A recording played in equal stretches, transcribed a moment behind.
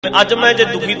ਅੱਜ मैं जे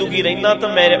दुखी दुखी रहना तो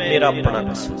मेरा अपना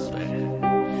कसूर है।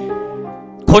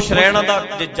 खुश रहना दा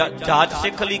जाच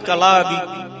सिख ली, कला आ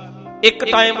गई। एक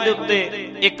टाइम दे उत्ते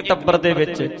एक टब्बर दे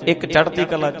विच एक चढ़ती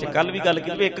कला च कल भी गल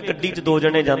की, एक गड्डी च दो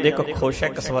जने जांदे, एक खुश है,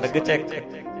 एक स्वर्ग च, एक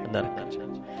नरक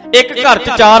च। एक घर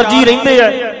च चार जी रहिंदे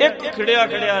आ, एक खिड़िया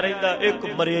खिड़िया रहिंदा, एक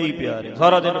मरिया ही पिया रहे,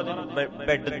 सारा दिन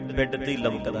बैड ते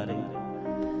लमकदा रहिंदा।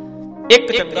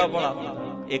 एक चंगा भला,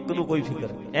 एक नूं कोई फिक्र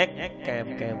नहीं, कैम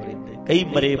रहिंदे, कई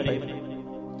मरे पए।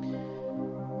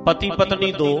 पति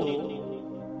पत्नी दो,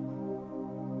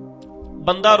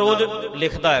 बंदा रोज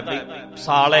लिखदा है भी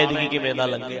साल ऐदकी किवें दा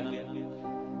लंघिया।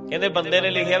 कहंदे बंदे ने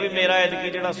लिखिया भी मेरा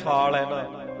ऐदकी जिहड़ा साल है ना,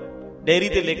 डेयरी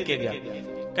ते लिख के गया,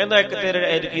 कहंदा एक तेरे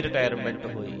ऐदकी रिटायरमेंट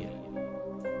हुई है,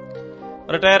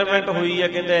 रिटायरमेंट हुई है।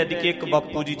 कहंदा ऐदकी एक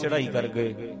बापू जी चढ़ाई कर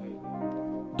गए,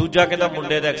 दूजा कहंदा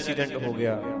मुंडे दा एक्सीडेंट हो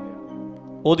गया,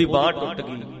 ओदी बांह टुट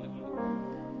गई,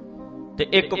 ते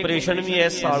एक ऑपरेशन भी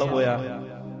इस साल होया,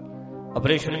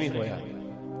 ऑपरेशन भी होया,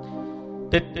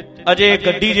 ते अजे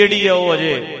गड्डी जिहड़ी है वो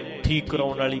अजे ठीक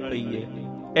कराउण वाली पई है।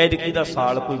 ऐदकी दा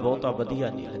साल कोई बहुता वधिया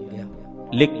नहीं लंघिया,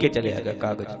 लिख के चलिया गया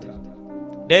कागज ते,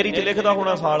 डेयरी च लिखदा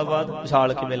होना साल बाद,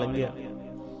 साल किवें लंघिया,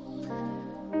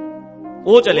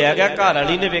 वो चलिया गया। घर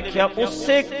वाली ने वेखिया,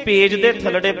 उसे पेज दे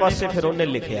थल्लड़े पासे फिर उन्हें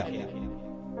लिखिया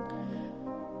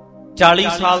 40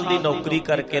 साल दी नौकरी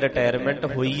करके रिटायरमेंट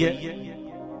हुई है,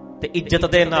 ते इज्जत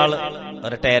दे नाल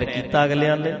रिटायर कीता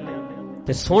अगलियां ने,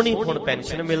 ते सोहनी हुण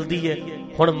पेंशन मिलदी है,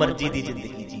 हुण मर्जी दी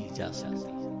जिंदगी जी जा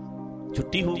सकदी,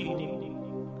 छुट्टी हो गई,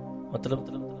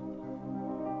 मतलब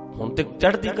हुण ते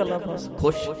चढ़दी कला, बस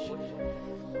खुश।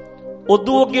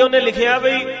 उदों अगे उन्हें लिखिया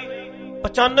बई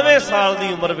 95 साल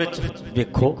दी उम्र विच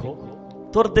वेखो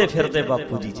तुरदे फिरदे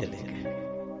बापू जी चले गए,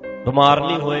 बीमार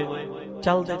नहीं होए,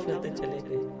 चलदे फिरदे चले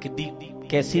गए, किड्डी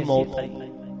कैसी मौत आई।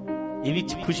 ये भी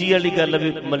खुशी वाली गल भी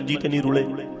मंजी ते नहीं रुले,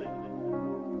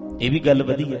 ये भी गल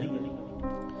वधिया।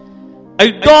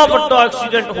 एडा वड्डा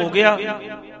एक्सीडेंट हो गया,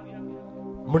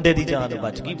 मुंडे दी जान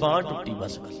बच गई, बांह टुटी,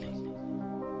 बस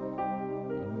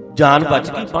जान बच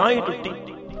गई, बांह ही टुटी,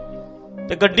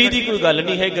 ते गड्डी दी कोई गल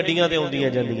नहीं है, गड्डियां ते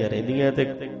आउंदियां जांदियां रहिंदियां ते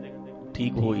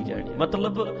ठीक हो ही जानी।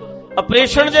 मतलब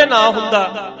ऑपरेशन जे ना हुंदा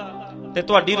ते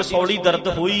तुहाडी रसौली दर्द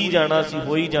हो ही जाना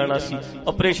सी,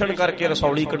 ऑपरेशन करके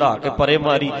रसौली कढ़ा के परे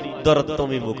मारी, दर्द तो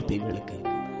भी मुक्ति मिल गई।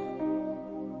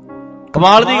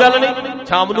 कमाल दी गल नहीं।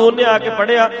 शाम नूं उन्हें आके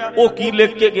पढ़िया, वो की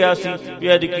लिख के गया सी कि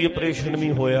ऐदकी ऑपरेशन भी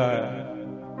होया है,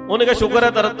 उन्हें कहा शुक्र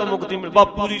है दर्द तो मुक्ति मिल।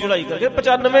 बापू जी चढ़ाई करके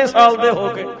 95 साल दे हो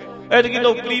गए, ऐदकी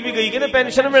नौकरी भी गई, कहते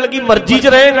पेंशन मिल गई, मर्जी च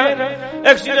रहेगा।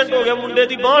 एक्सीडेंट हो गया, मुंडे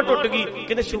दी बांह टुट गई,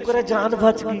 कहते शुक्र है जान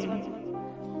बच गई।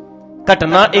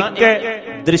 घटना एक है,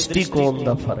 दृष्टिकोण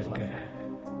दा फर्क है।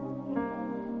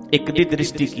 एक दी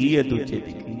दृष्टि की है, दूजे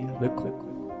दी की है। देखो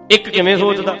एक किवें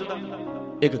सोचदा,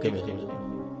 एक किवें सोचदा,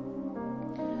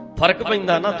 फर्क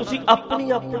पैंदा ना। तुसी अपनी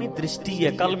अपनी दृष्टि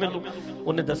है। कल मैनूं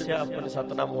उन्हें दस्सिया, अपने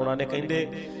सतनाम होना ने, कहंदे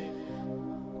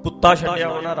कुत्ता छड्डिया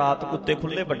होना, रात कुत्ते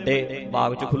खुले वड्डे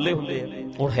बाग च खुले हुंदे आ,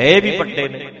 हुण है भी वड्डे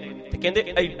ने, ते कहंदे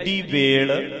एडी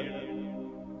वेल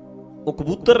ਉਹ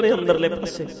ਕਬੂਤਰ ਨੇ ਅੰਦਰਲੇ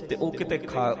ਪਾਸੇ, ਤੇ ਉਹ ਕਿਤੇ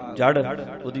ਜੜ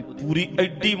ਉਹਦੀ ਪੂਰੀ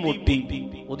ਐਡੀ ਮੋਟੀ,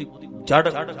 ਉਹਦੀ ਜੜ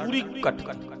ਪੂਰੀ ਕੱਟ,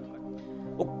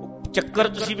 ਉਹ ਚੱਕਰ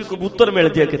ਚ ਸੀ ਵੀ ਕਬੂਤਰ ਮਿਲ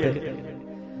ਜੇ ਕਿਤੇ।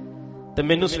 ਤੇ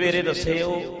ਮੈਨੂੰ ਸਵੇਰੇ ਦੱਸੇ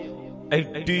ਉਹ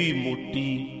ਐਡੀ ਮੋਟੀ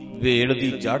ਵੇਲ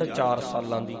ਦੀ ਜੜ 4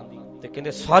 ਸਾਲਾਂ ਦੀ, ਤੇ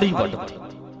ਕਹਿੰਦੇ ਸਾਰੀ ਵੱਢਤੀ,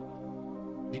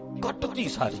 ਕੱਟਤੀ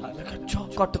ਸਾਰੀ। ਮੈਂ ਕਿਹਾ ਅੱਛਾ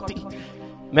ਕੱਟਤੀ।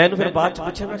 ਮੈਨੂੰ ਫਿਰ ਬਾਅਦ ਚ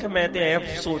ਪੁੱਛਿਆ, ਮੈਂ ਕਿਹਾ ਮੈਂ ਤੇ ਐ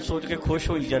ਸੋਚ ਸੋਚ ਕੇ ਖੁਸ਼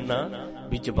ਹੋਈ ਜਾਂਦਾ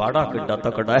ਵੀ ਜਬਾੜਾ ਕਿੱਡਾ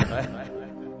ਤਕੜਾ ਹੈ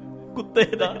ਕੁੱਤੇ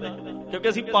ਦਾ, ਕਿਉਂਕਿ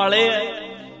ਅਸੀਂ ਪਾਲੇ ਆ,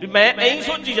 ਵੀ ਮੈਂ ਐਂ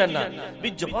ਸੋਚੀ ਜਾਂਦਾ ਵੀ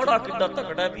ਜਬਾੜਾ ਕਿੱਡਾ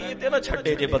ਤਕੜਾ ਵੀ ਇਹ ਤੇ ਨਾ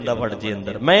ਛੱਡੇ ਜੇ ਬੰਦਾ ਵੜ ਜੇ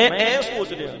ਅੰਦਰ। ਮੈਂ ਐ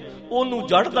ਸੋਚ ਰਿਹਾ, ਉਹਨੂੰ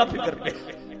ਜੜ ਦਾ ਫਿਕਰ ਪਿਆ।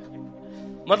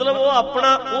 ਮਤਲਬ ਉਹ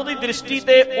ਆਪਣਾ, ਉਹਦੀ ਦ੍ਰਿਸ਼ਟੀ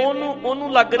ਤੇ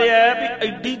ਉਹਨੂੰ ਲੱਗ ਰਿਹਾ ਹੈ ਵੀ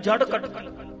ਐਡੀ ਜੜ ਕੱਟ,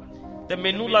 ਤੇ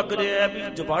ਮੈਨੂੰ ਲੱਗ ਰਿਹਾ ਹੈ ਵੀ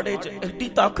ਜਬਾੜੇ ਚ ਐਡੀ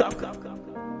ਤਾਕਤ।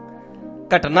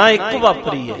 ਘਟਨਾ ਇੱਕ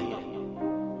ਵਾਪਰੀ ਹੈ,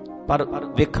 ਪਰ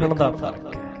ਵੇਖਣ ਦਾ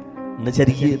ਫਰਕ ਹੈ,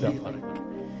 ਨਜ਼ਰੀਏ ਦਾ ਫਰਕ।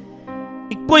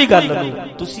 ਇੱਕੋ ਹੀ ਗੱਲ ਨੂੰ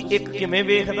ਤੁਸੀਂ ਇੱਕ ਕਿਵੇਂ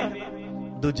ਵੇਖਦਾ,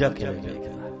 ਦੂਜਾ ਕਿਵੇਂ ਵੇਖਦਾ।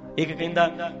 ਇੱਕ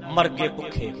ਕਹਿੰਦਾ ਮਰ ਗਏ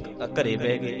ਭੁੱਖੇ ਘਰੇ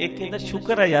ਬਹਿ ਗਏ, ਇੱਕ ਕਹਿੰਦਾ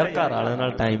ਸ਼ੁਕਰ ਹੈ ਯਾਰ ਘਰ ਵਾਲਿਆਂ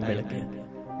ਨਾਲ ਟਾਈਮ ਮਿਲ ਗਿਆ,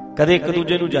 ਕਦੇ ਇੱਕ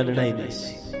ਦੂਜੇ ਨੂੰ ਜਾਣਨਾ ਹੀ ਨਹੀਂ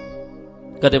ਸੀ,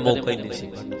 ਕਦੇ ਮੌਕਾ ਹੀ ਨਹੀਂ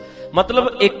ਸੀ। ਮਤਲਬ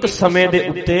ਇੱਕ ਸਮੇਂ ਦੇ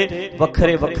ਉੱਤੇ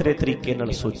ਵੱਖਰੇ ਵੱਖਰੇ ਤਰੀਕੇ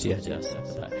ਨਾਲ ਸੋਚਿਆ ਜਾ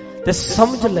ਸਕਦਾ ਹੈ, ਤੇ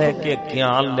ਸਮਝ ਲੈ ਕੇ,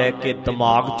 ਗਿਆਨ ਲੈ ਕੇ,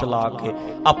 ਦਿਮਾਗ ਚਲਾ ਕੇ,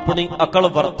 ਆਪਣੀ ਅਕਲ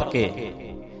ਵਰਤ ਕੇ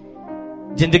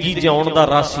ਜ਼ਿੰਦਗੀ ਜਿਉਣ ਦਾ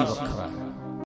ਰਾਸੀ ਵੱਖਰਾ।